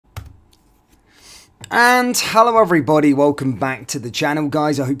And hello everybody, welcome back to the channel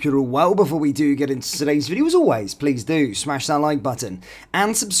guys. I hope you're all well. Before we do get into today's video, as always, please do smash that like button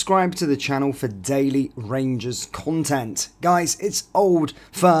and subscribe to the channel for daily Rangers content. Guys, it's Old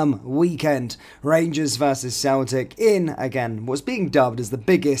Firm weekend. Rangers versus Celtic in, again, what's being dubbed as the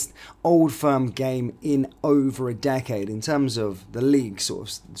biggest Old Firm game in over a decade. In terms of the league sort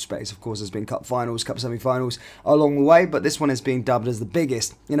of space, of course, there's been cup finals, cup semi-finals along the way, but this one is being dubbed as the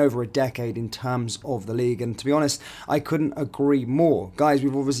biggest in over a decade in terms of the league, and to be honest, I couldn't agree more. Guys,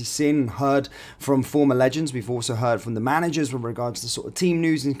 we've obviously seen and heard from former legends, we've also heard from the managers with regards to sort of team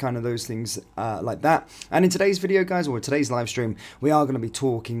news and kind of those things like that. And in today's video, guys, or today's live stream, we are going to be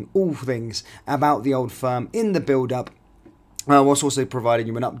talking all things about the Old Firm in the build-up, whilst also providing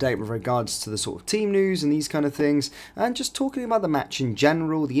you an update with regards to the sort of team news and these kind of things, and just talking about the match in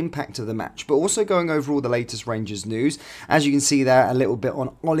general, the impact of the match, but also going over all the latest Rangers news. As you can see there, a little bit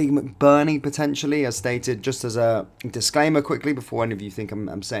on Mcburnie potentially, as stated, just as a disclaimer quickly before any of you think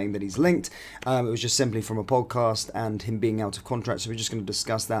I'm saying that he's linked. It was just simply from a podcast and him being out of contract, so we're just going to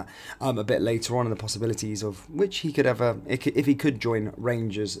discuss that a bit later on, and the possibilities of which he could ever, if he could join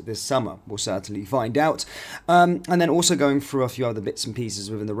Rangers this summer. We'll certainly find out. And then also going through a few other bits and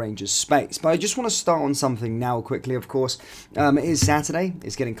pieces within the Rangers space. But I just want to start on something now quickly, of course. It is Saturday.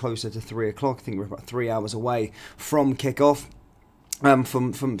 It's getting closer to 3 o'clock. I think we're about 3 hours away from kickoff.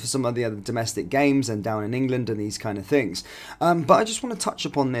 From some of the other domestic games and down in England and these kind of things. But I just want to touch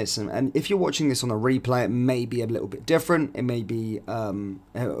upon this, and if you're watching this on a replay, it may be a little bit different. It may be,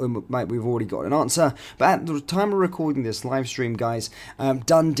 we've already got an answer. But at the time of recording this live stream, guys,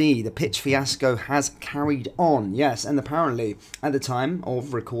 Dundee, the pitch fiasco has carried on. Yes, and apparently at the time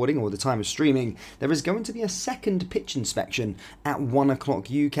of recording, or the time of streaming, there is going to be a second pitch inspection at 1 o'clock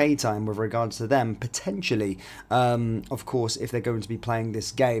UK time with regards to them, potentially, of course, if they're going to be playing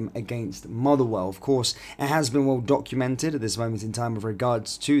this game against Motherwell. Of course, it has been well documented at this moment in time with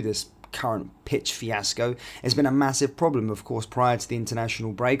regards to this current pitch fiasco. It's been a massive problem. Of course, prior to the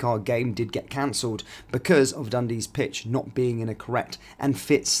international break, our game did get cancelled because of Dundee's pitch not being in a correct and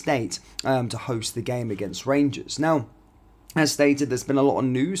fit state to host the game against Rangers. Now, as stated, there's been a lot of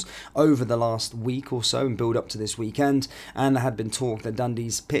news over the last week or so and build up to this weekend, and there had been talk that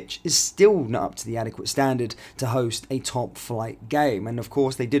Dundee's pitch is still not up to the adequate standard to host a top flight game. And of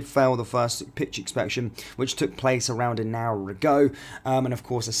course, they did fail the first pitch inspection, which took place around an hour ago, and of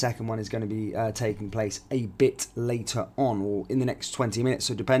course the second one is going to be taking place a bit later on, or in the next 20 minutes.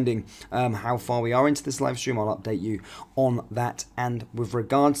 So depending how far we are into this live stream, I'll update you on that and with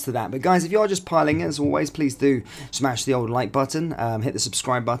regards to that. But guys, if you are just piling in, as always, please do smash the old like button, hit the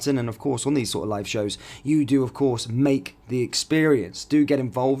subscribe button, and of course on these sort of live shows you do of course make the experience. Do get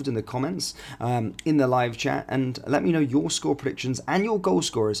involved in the comments in the live chat and let me know your score predictions and your goal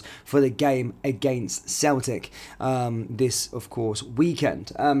scorers for the game against Celtic this of course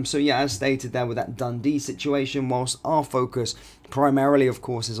weekend. So yeah, as stated there with that Dundee situation, whilst our focus primarily, of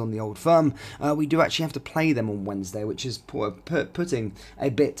course, is on the Old Firm, we do actually have to play them on Wednesday, which is putting a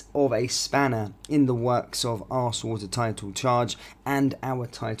bit of a spanner in the works of our sort of title charge and our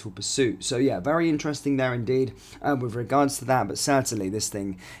title pursuit. So yeah, very interesting there indeed with regards to that, but certainly this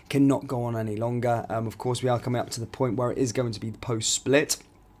thing cannot go on any longer. Of course, we are coming up to the point where it is going to be post-split,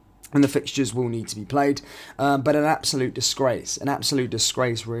 and the fixtures will need to be played, but an absolute disgrace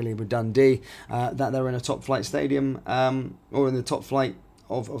really with Dundee, that they're in a top flight stadium, or in the top flight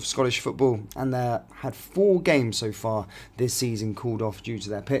of Scottish football, and they had 4 games so far this season called off due to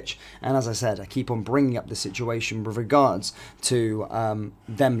their pitch. And as I said, I keep on bringing up the situation with regards to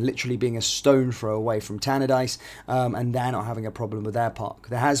them literally being a stone throw away from Tannadice, and they're not having a problem with their park.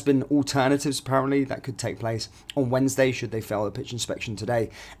 There has been alternatives apparently that could take place on Wednesday should they fail the pitch inspection today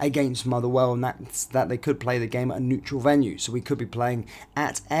against Motherwell, and that's that they could play the game at a neutral venue, so we could be playing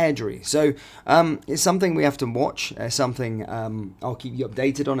at Airdrie. So it's something we have to watch, something I'll keep you updated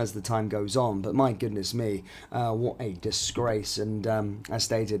on as the time goes on. But my goodness me, what a disgrace. And as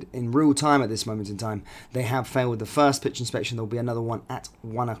stated, in real time at this moment in time, they have failed the first pitch inspection. There'll be another one at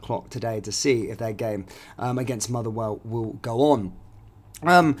 1 o'clock today to see if their game against Motherwell will go on.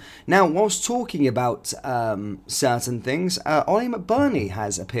 Now, whilst talking about certain things, Ollie Mcburnie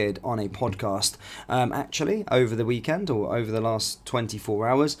has appeared on a podcast actually over the weekend, or over the last 24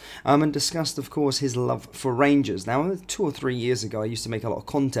 hours, and discussed, of course, his love for Rangers. Now, 2 or 3 years ago, I used to make a lot of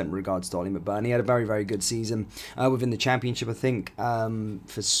content in regards to Ollie Mcburnie. He had a very, very good season within the Championship, I think,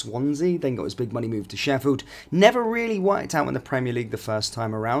 for Swansea, then got his big money move to Sheffield. Never really worked out in the Premier League the first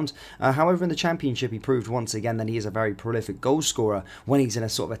time around. However, in the Championship, he proved once again that he is a very prolific goal scorer when he's in a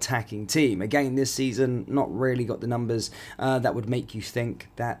sort of attacking team. Again, this season, not really got the numbers that would make you think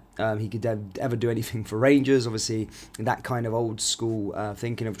that he could ever do anything for Rangers. Obviously, that kind of old school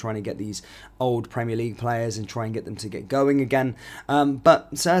thinking of trying to get these old Premier League players and try and get them to get going again. But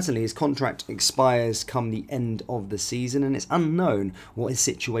certainly his contract expires come the end of the season, and it's unknown what his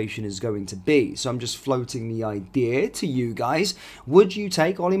situation is going to be. So I'm just floating the idea to you guys. Would you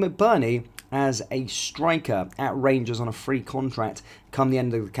take Ollie Mcburnie as a striker at Rangers on a free contract come the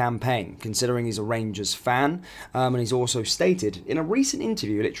end of the campaign, considering he's a Rangers fan, and he's also stated in a recent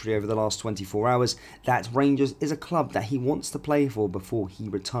interview, literally over the last 24 hours, that Rangers is a club that he wants to play for before he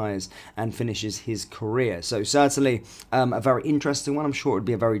retires and finishes his career. So certainly a very interesting one. I'm sure it would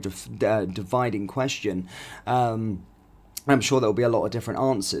be a very dividing question. I'm sure there'll be a lot of different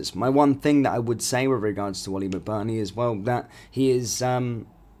answers. My one thing that I would say with regards to Ollie Mcburnie is, well, that he is,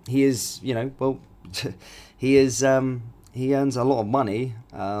 you know, well, he earns a lot of money,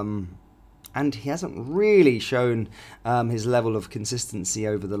 and he hasn't really shown his level of consistency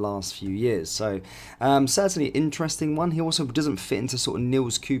over the last few years. So certainly an interesting one. He also doesn't fit into sort of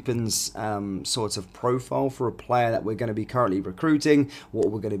Niels Koopman's sort of profile for a player that we're going to be currently recruiting, what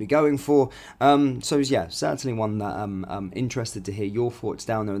we're going to be going for. So yeah, certainly one that I'm interested to hear your thoughts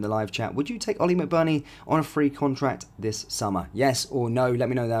down there in the live chat. Would you take Ollie Mcburnie on a free contract this summer? Yes or no? Let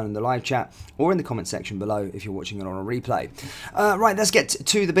me know down in the live chat or in the comment section below if you're watching it on a replay. Right, let's get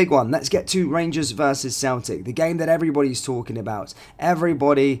to the big one. Let's get to Rangers versus Celtic, the game that everybody's talking about.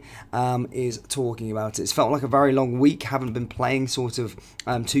 Everybody is talking about it. It's felt like a very long week. Haven't been playing sort of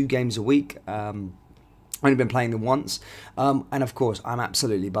 2 games a week. Only been playing them once, and of course I'm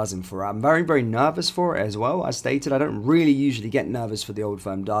absolutely buzzing for it. I'm very, very nervous for it as well. As stated, I don't really usually get nervous for the Old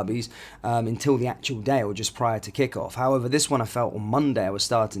Firm derbies until the actual day or just prior to kickoff. However, this one I felt on Monday I was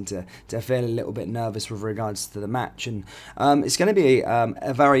starting to feel a little bit nervous with regards to the match, and it's going to be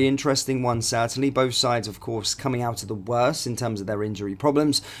a very interesting one, certainly. Both sides, of course, coming out of the worst in terms of their injury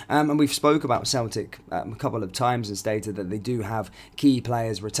problems, and we've spoke about Celtic a couple of times and stated that they do have key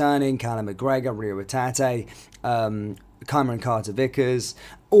players returning: Callum McGregor, Rio Atate, Cameron Carter-Vickers,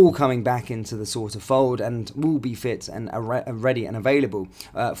 all coming back into the sort of fold and will be fit and ready and available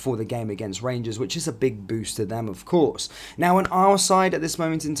for the game against Rangers, which is a big boost to them, of course. Now, on our side at this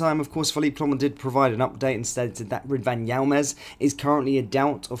moment in time, of course, Philippe Clement did provide an update and stated that Ridvan Yilmaz is currently a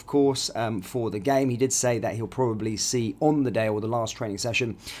doubt, of course, for the game. He did say that he'll probably see on the day or the last training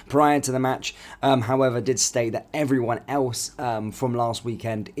session prior to the match. However, did state that everyone else from last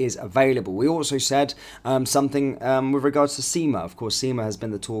weekend is available. We also said something with regards to Sima. Of course, Sima has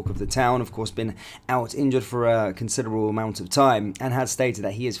been the talk of the town, of course, been out injured for a considerable amount of time, and has stated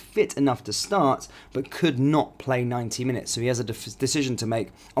that he is fit enough to start but could not play 90 minutes. So he has a decision to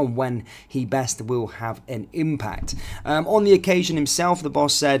make on when he best will have an impact. On the occasion himself, the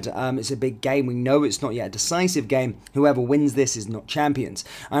boss said it's a big game. We know it's not yet a decisive game. Whoever wins this is not champions.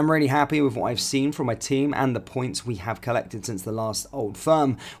 I'm really happy with what I've seen from my team and the points we have collected since the last Old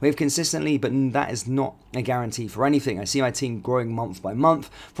Firm. We've consistently, but that is not a guarantee for anything. I see my team growing month by month.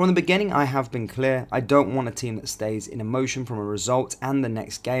 From the beginning, I have been clear. I don't want a team that stays in emotion from a result and the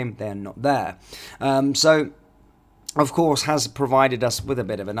next game they are not there. So, of course, has provided us with a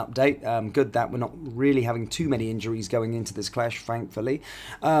bit of an update. Good that we're not really having too many injuries going into this clash, thankfully.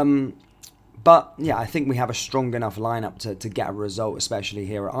 But yeah, I think we have a strong enough lineup to get a result, especially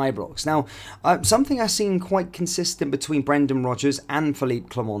here at Ibrox. Now, something I've seen quite consistent between Brendan Rodgers and Philippe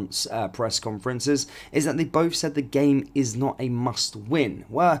Clement's press conferences is that they both said the game is not a must-win.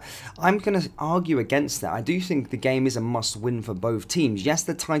 Well, I'm going to argue against that. I do think the game is a must-win for both teams. Yes,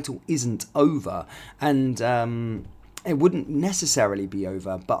 the title isn't over, and it wouldn't necessarily be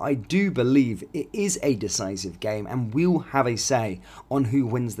over, but I do believe it is a decisive game and will have a say on who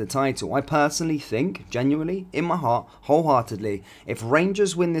wins the title. I personally think, genuinely, in my heart, wholeheartedly, if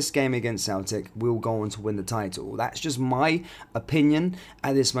Rangers win this game against Celtic, we'll go on to win the title. That's just my opinion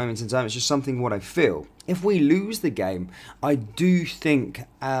at this moment in time. It's just something what I feel. If we lose the game, I do think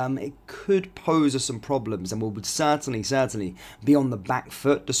it could pose us some problems, and we would certainly be on the back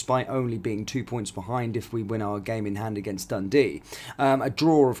foot, despite only being 2 points behind if we win our game in hand against Dundee. A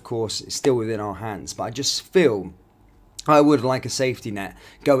draw, of course, is still within our hands, but I just feel I would like a safety net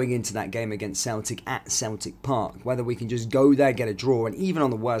going into that game against Celtic at Celtic Park. Whether we can just go there, get a draw, and even on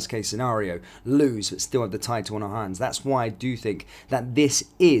the worst case scenario, lose, but still have the title on our hands. That's why I do think that this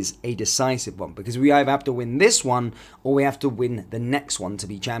is a decisive one, because we either have to win this one or we have to win the next one to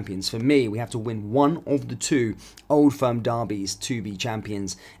be champions. For me, we have to win one of the 2 Old Firm derbies to be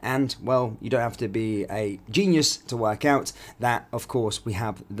champions. And, well, you don't have to be a genius to work out that, of course, we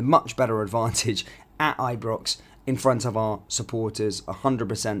have the much better advantage at Ibrox in front of our supporters,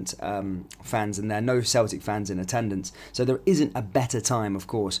 100% fans in there, no Celtic fans in attendance. So there isn't a better time, of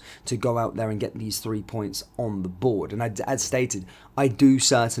course, to go out there and get these 3 points on the board. And as stated, I do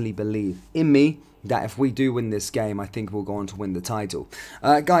certainly believe in me that if we do win this game, I think we'll go on to win the title.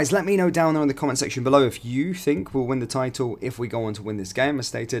 Guys, let me know down there in the comment section below if you think we'll win the title if we go on to win this game, as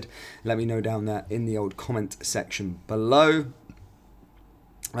stated. Let me know down there in the old comment section below.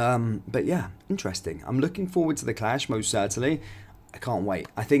 But yeah, interesting. I'm looking forward to the clash, most certainly. I can't wait.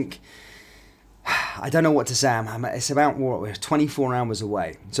 I think... I don't know what to say. It's about, what, we're 24 hours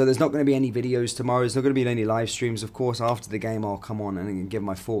away. So there's not going to be any videos tomorrow. There's not going to be any live streams. Of course, after the game, I'll come on and give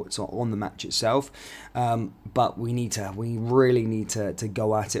my thoughts on the match itself. But we really need to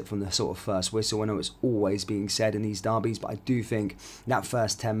go at it from the sort of first whistle. I know it's always being said in these derbies, but I do think that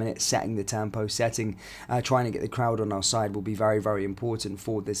first 10 minutes, setting the tempo, trying to get the crowd on our side will be very, very important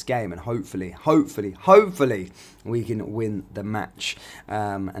for this game. And hopefully, we can win the match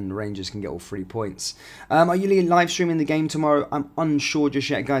and Rangers can get all 3 points. Are you live streaming the game tomorrow? I'm unsure just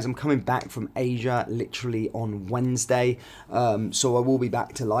yet, guys. I'm coming back from Asia literally on Wednesday, so I will be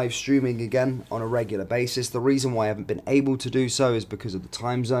back to live streaming again on a regular basis. The reason why I haven't been able to do so is because of the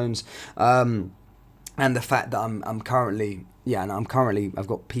time zones and the fact that I'm currently I've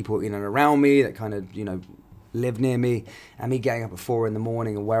got people in and around me that kind of, you know, live near me, and me getting up at 4 in the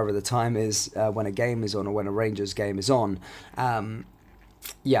morning or wherever the time is when a game is on or when a Rangers game is on.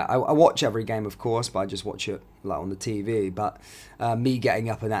 Yeah, I watch every game, of course, but I just watch it like on the TV. But me getting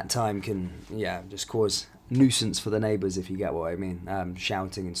up at that time can, yeah, just cause nuisance for the neighbours, if you get what I mean.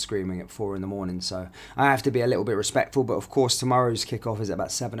 Shouting and screaming at 4 in the morning. So I have to be a little bit respectful. But of course, tomorrow's kickoff is at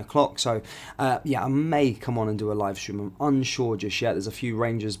about 7 o'clock. So yeah, I may come on and do a live stream. I'm unsure just yet. There's a few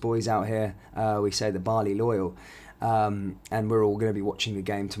Rangers boys out here. We say the Barley Loyal. And we're all going to be watching the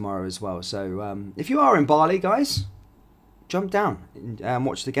game tomorrow as well. So if you are in Barley, guys, jump down and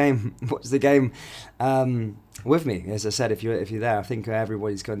watch the game. Watch the game with me. As I said, if you're there, I think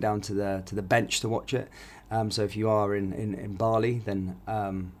everybody's gone down to the bench to watch it. So if you are in Bali, then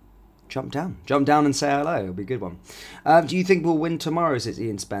jump down and say hello. It'll be a good one. Do you think we'll win tomorrow? Says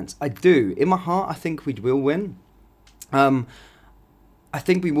Ian Spence. I do. In my heart, I think we will win. I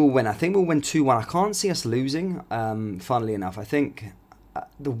think we will win. I think we'll win 2-1. I can't see us losing. Funnily enough, I think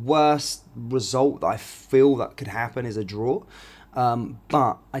the worst result that I feel that could happen is a draw.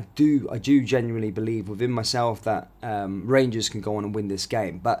 But I do genuinely believe within myself that Rangers can go on and win this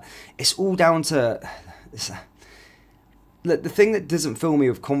game. But it's all down to... Look, the thing that doesn't fill me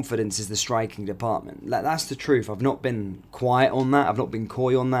with confidence is the striking department. Like, that's the truth. I've not been quiet on that. I've not been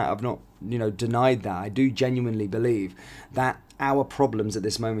coy on that. I've not, you know, denied that. I do genuinely believe that our problems at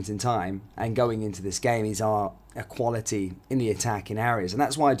this moment in time and going into this game is our equality in the attack in areas. And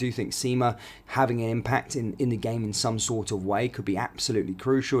that's why I do think Seema having an impact in the game in some sort of way could be absolutely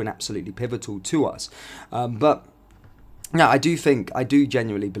crucial and absolutely pivotal to us. But no, I do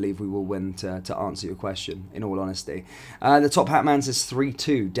genuinely believe we will win, to answer your question, in all honesty. The Top Hat Man says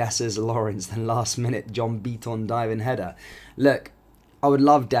 3-2, Dessers, Lawrence, then last minute, John Beaton diving header. Look, I would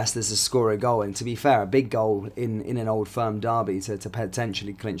love Dessers to score a goal, and to be fair, a big goal in an Old Firm derby to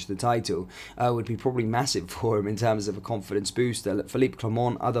potentially clinch the title would be probably massive for him in terms of a confidence booster. Look, Philippe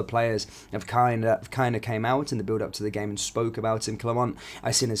Clement, other players have kind of came out in the build up to the game and spoke about him. Clement,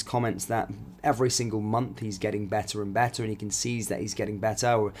 I've seen his comments that every single month he's getting better and better, and he can see that he's getting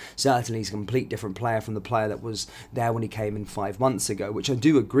better, or certainly he's a complete different player from the player that was there when he came in 5 months ago, which I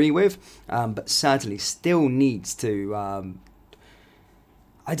do agree with, but certainly still needs to...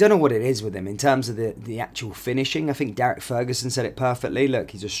 I don't know what it is with him in terms of the actual finishing. I think Derek Ferguson said it perfectly.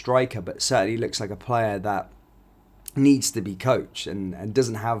 Look, he's a striker, but certainly looks like a player that needs to be coached and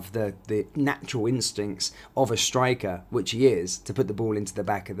doesn't have the natural instincts of a striker, which he is, to put the ball into the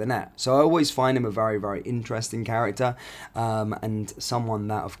back of the net. So I always find him a very, very interesting character, and someone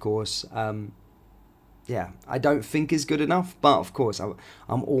that, of course... yeah, I don't think is good enough, but of course I'm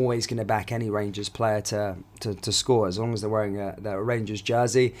always going to back any Rangers player to score as long as they're wearing their Rangers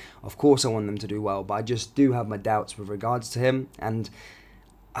jersey. Of course I want them to do well, but I just do have my doubts with regards to him, and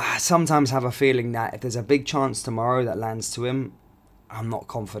I sometimes have a feeling that if there's a big chance tomorrow that lands to him, I'm not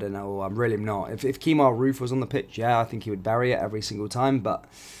confident at all. I'm really not. If Kemar Roof was on the pitch, yeah, I think he would bury it every single time, but...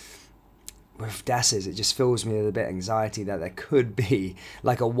 with Dessers, it just fills me with a bit of anxiety that there could be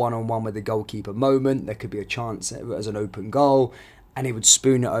like a one-on-one with the goalkeeper moment. There could be a chance as an open goal, and he would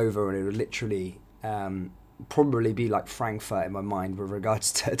spoon it over, and it would literally, probably be like Frankfurt in my mind with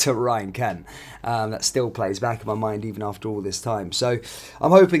regards to Ryan Kent. That still plays back in my mind even after all this time. So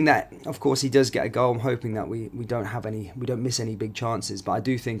I'm hoping that, of course, he does get a goal. I'm hoping that we don't miss any big chances. But I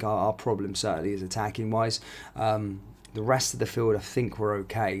do think our problem certainly is attacking wise. The rest of the field, I think we're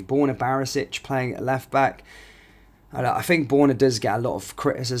okay. Borna Barisic playing at left back. I think Borna does get a lot of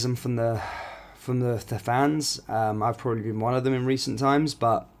criticism from the fans. I've probably been one of them in recent times,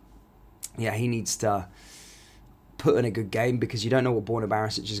 but yeah, he needs to put in a good game, because you don't know what Borna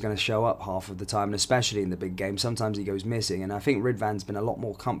Barisic is going to show up half of the time, and especially in the big game. Sometimes he goes missing, and I think Ridvan's been a lot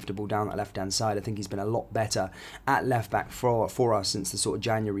more comfortable down that left-hand side. I think he's been a lot better at left-back for us since the sort of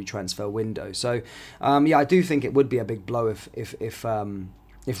January transfer window. So, yeah, I do think it would be a big blow if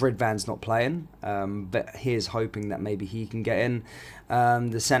Ridvan's not playing, but here's hoping that maybe he can get in.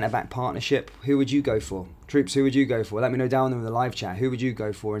 The centre-back partnership, who would you go for? Troops, who would you go for? Let me know down in the live chat. Who would you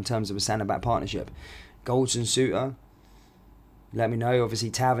go for in terms of a centre-back partnership? Goldson, Suter? Let me know. Obviously,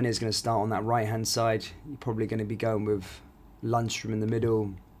 Tavernier is going to start on that right-hand side. You're probably going to be going with Lundstrom in the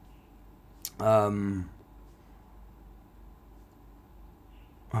middle. I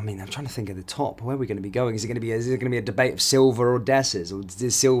mean, I'm trying to think of the top. Where are we going to be going? Is it going to be a debate of Silva or Dessers, or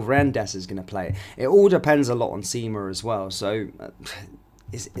is Silva and Dessers going to play? It all depends a lot on Seema as well. So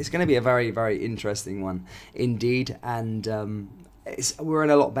it's going to be a very, very interesting one indeed. And we're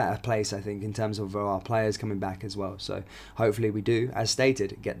in a lot better place, I think, in terms of our players coming back as well. So hopefully we do, as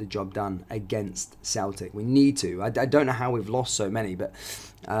stated, get the job done against Celtic. We need to. I don't know how we've lost so many, but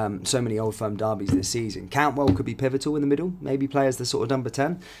so many Old Firm derbies this season. Cantwell could be pivotal in the middle, maybe play as the sort of number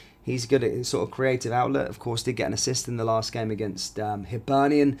 10. He's good at his sort of creative outlet. Of course, did get an assist in the last game against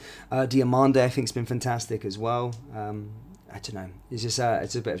Hibernian. Diamande, I think, has been fantastic as well. I don't know. It's just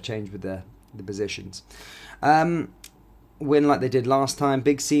it's a bit of change with the positions. Win like they did last time.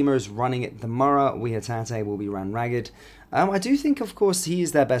 Big Seema is running it. The Murrah, Wiatate will be ran ragged. I do think, of course, he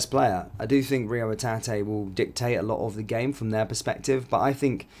is their best player. I do think Rio Atate will dictate a lot of the game from their perspective, but I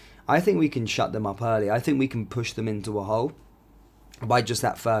think we can shut them up early. I think we can push them into a hole by just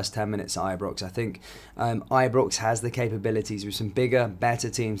that first 10 minutes at Ibrox. I think Ibrox has the capabilities with some bigger, better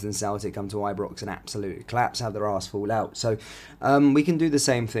teams than Celtic come to Ibrox and absolutely collapse, have their arse fall out. So we can do the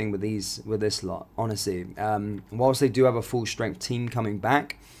same thing with this lot, honestly. Whilst they do have a full strength team coming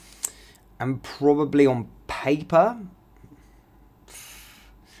back, and probably on paper,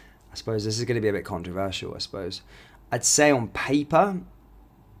 I suppose this is going to be a bit controversial, I suppose. I'd say on paper,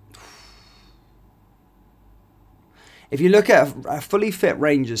 if you look at a fully fit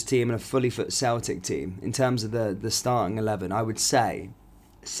Rangers team and a fully fit Celtic team, in terms of the starting 11, I would say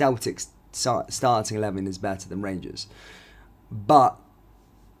Celtic's starting 11 is better than Rangers. But,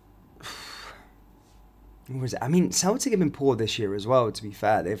 what was it? I mean, Celtic have been poor this year as well, to be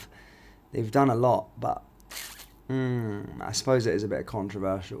fair. They've done a lot, but I suppose it is a bit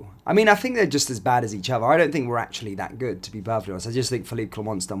controversial. I mean, I think they're just as bad as each other. I don't think we're actually that good, to be perfectly honest. I just think Philippe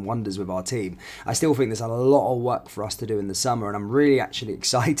Clement's done wonders with our team. I still think there's a lot of work for us to do in the summer, and I'm really actually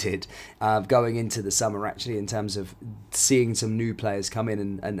excited going into the summer, actually, in terms of seeing some new players come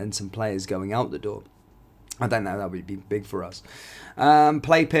in and some players going out the door. I don't know, that would be big for us.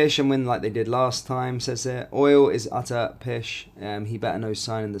 Play pish and win like they did last time, says it. Oil is utter pish. He better no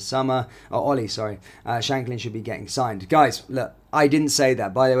sign in the summer. Oh, Ollie, sorry. Shanklin should be getting signed. Guys, look, I didn't say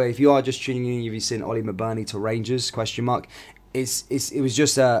that. By the way, if you are just tuning in, you've seen Ollie Mcburnie to Rangers, question mark. It was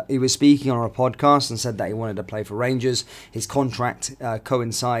just he was speaking on a podcast and said that he wanted to play for Rangers. His contract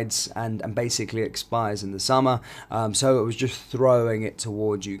coincides and basically expires in the summer, so it was just throwing it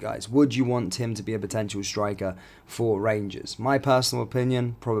towards you guys. Would you want him to be a potential striker for Rangers? My personal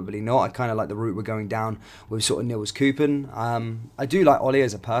opinion, probably not. I kind of like the route we're going down with sort of Niels Koopman. I do like Ollie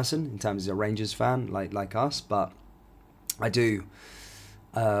as a person in terms of a Rangers fan like us, but I do.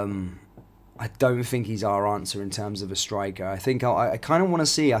 I don't think he's our answer in terms of a striker. I think I kind of want to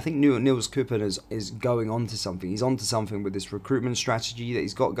see. I think Niels Koopman is going on to something. He's on to something with this recruitment strategy that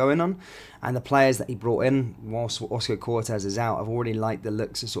he's got going on, and the players that he brought in whilst Oscar Cortez is out. I've already liked the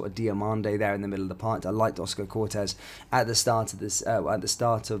looks of sort of Diamande there in the middle of the park. I liked Oscar Cortez at the start of this at the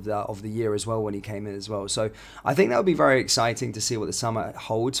start of the year as well when he came in as well. So I think that would be very exciting to see what the summer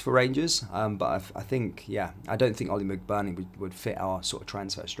holds for Rangers. But I think I don't think Ollie Mcburnie would fit our sort of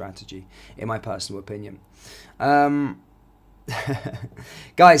transfer strategy, in my personal opinion.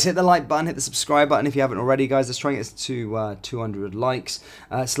 Guys, hit the like button, hit the subscribe button if you haven't already, guys. Let's try and get to 200 likes.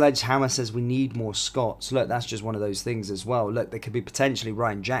 Sledgehammer says we need more Scots. Look, that's just one of those things as well. Look, there could be potentially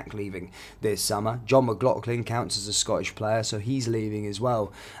Ryan Jack leaving this summer. John McLaughlin counts as a Scottish player, so he's leaving as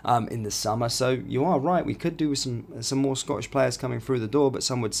well in the summer. So you are right, we could do with some more Scottish players coming through the door, but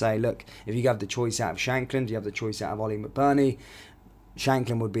some would say, look, if you have the choice out of Shankland, you have the choice out of Ollie Mcburnie.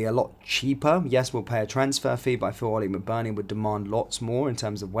 Shankland would be a lot cheaper. Yes, we'll pay a transfer fee, but I feel Ollie Mcburnie would demand lots more in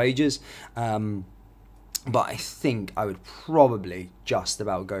terms of wages. But I think I would probably just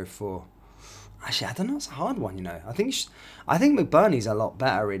about go for... Actually, I don't know. It's a hard one, you know. I think McBurney's a lot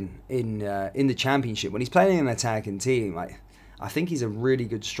better in the Championship when he's playing in an attacking team. I think he's a really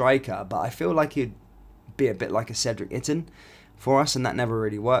good striker, but I feel like he'd be a bit like a Cedric Itten for us, and that never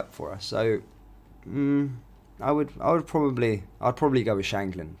really worked for us. So. I'd probably go with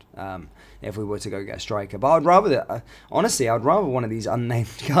Shankland if we were to go get a striker. But I'd rather, honestly, I'd rather one of these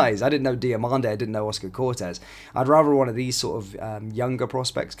unnamed guys. I didn't know Diamande, I didn't know Oscar Cortez. I'd rather one of these sort of younger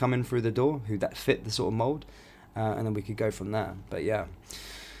prospects come in through the door who that fit the sort of mould, and then we could go from there. But yeah.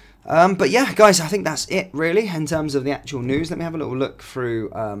 Guys, I think that's it really in terms of the actual news. Let me have a little look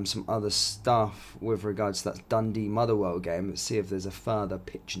through some other stuff with regards to that Dundee Motherwell game. Let's see if there's a further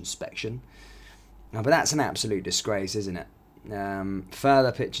pitch inspection. No, but that's an absolute disgrace, isn't it?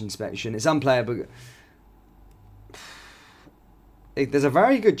 Further pitch inspection. It's unplayable. There's a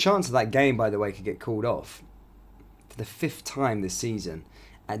very good chance that game, by the way, could get called off for the 5th time this season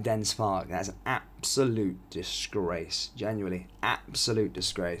at Dens Park. That's an absolute disgrace. Genuinely, absolute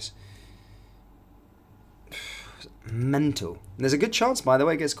disgrace. Mental. There's a good chance, by the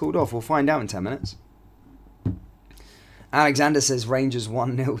way, it gets called off. We'll find out in 10 minutes. Alexander says Rangers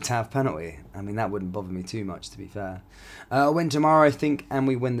 1-0 to have penalty. I mean, that wouldn't bother me too much, to be fair. Win tomorrow, I think, and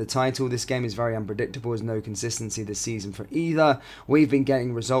we win the title. This game is very unpredictable. There's no consistency this season for either. We've been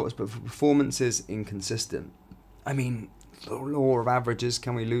getting results, but for performances, inconsistent. I mean, the law of averages,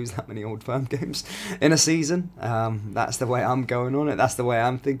 can we lose that many Old Firm games in a season? That's the way I'm going on it. That's the way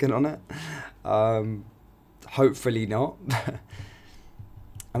I'm thinking on it. Hopefully not.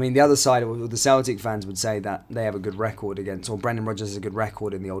 I mean, the other side of the Celtic fans would say that they have a good record against, or Brendan Rodgers has a good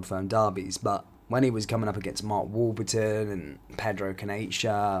record in the Old Firm derbies, but when he was coming up against Mark Warburton and Pedro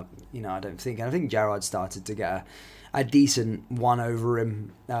Canacha, you know, I think Gerrard started to get a decent one over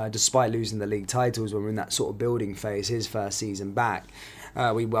him, despite losing the league titles when we were in that sort of building phase, his first season back.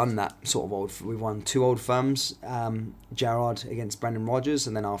 We won that sort of we won 2 Old Firms, Gerrard against Brendan Rodgers,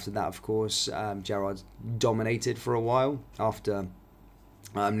 and then after that, of course, Gerrard dominated for a while after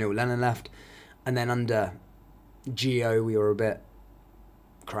Neil Lennon left, and then under Gio we were a bit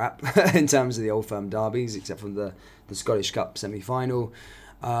crap in terms of the Old Firm derbies, except for the Scottish Cup semi-final,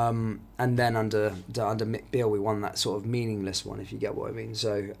 and then under Mick Beale we won that sort of meaningless one, if you get what I mean.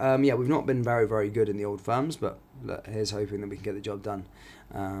 So yeah, we've not been very, very good in the Old Firms, but look, here's hoping that we can get the job done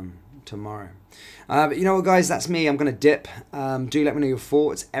tomorrow. But you know what, guys, that's me. I'm going to dip. Do let me know your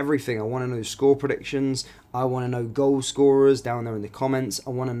thoughts, everything. I want to know score predictions. I want to know goal scorers down there in the comments. I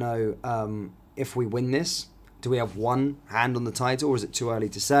want to know if we win this, do we have one hand on the title, or is it too early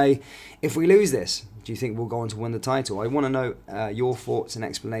to say? If we lose this, do you think we'll go on to win the title? I want to know your thoughts and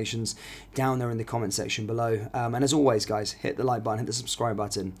explanations down there in the comment section below. And as always, guys, hit the like button, hit the subscribe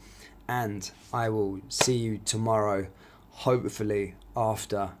button, and I will see you tomorrow, hopefully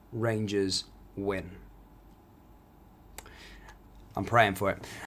after Rangers win. I'm praying for it.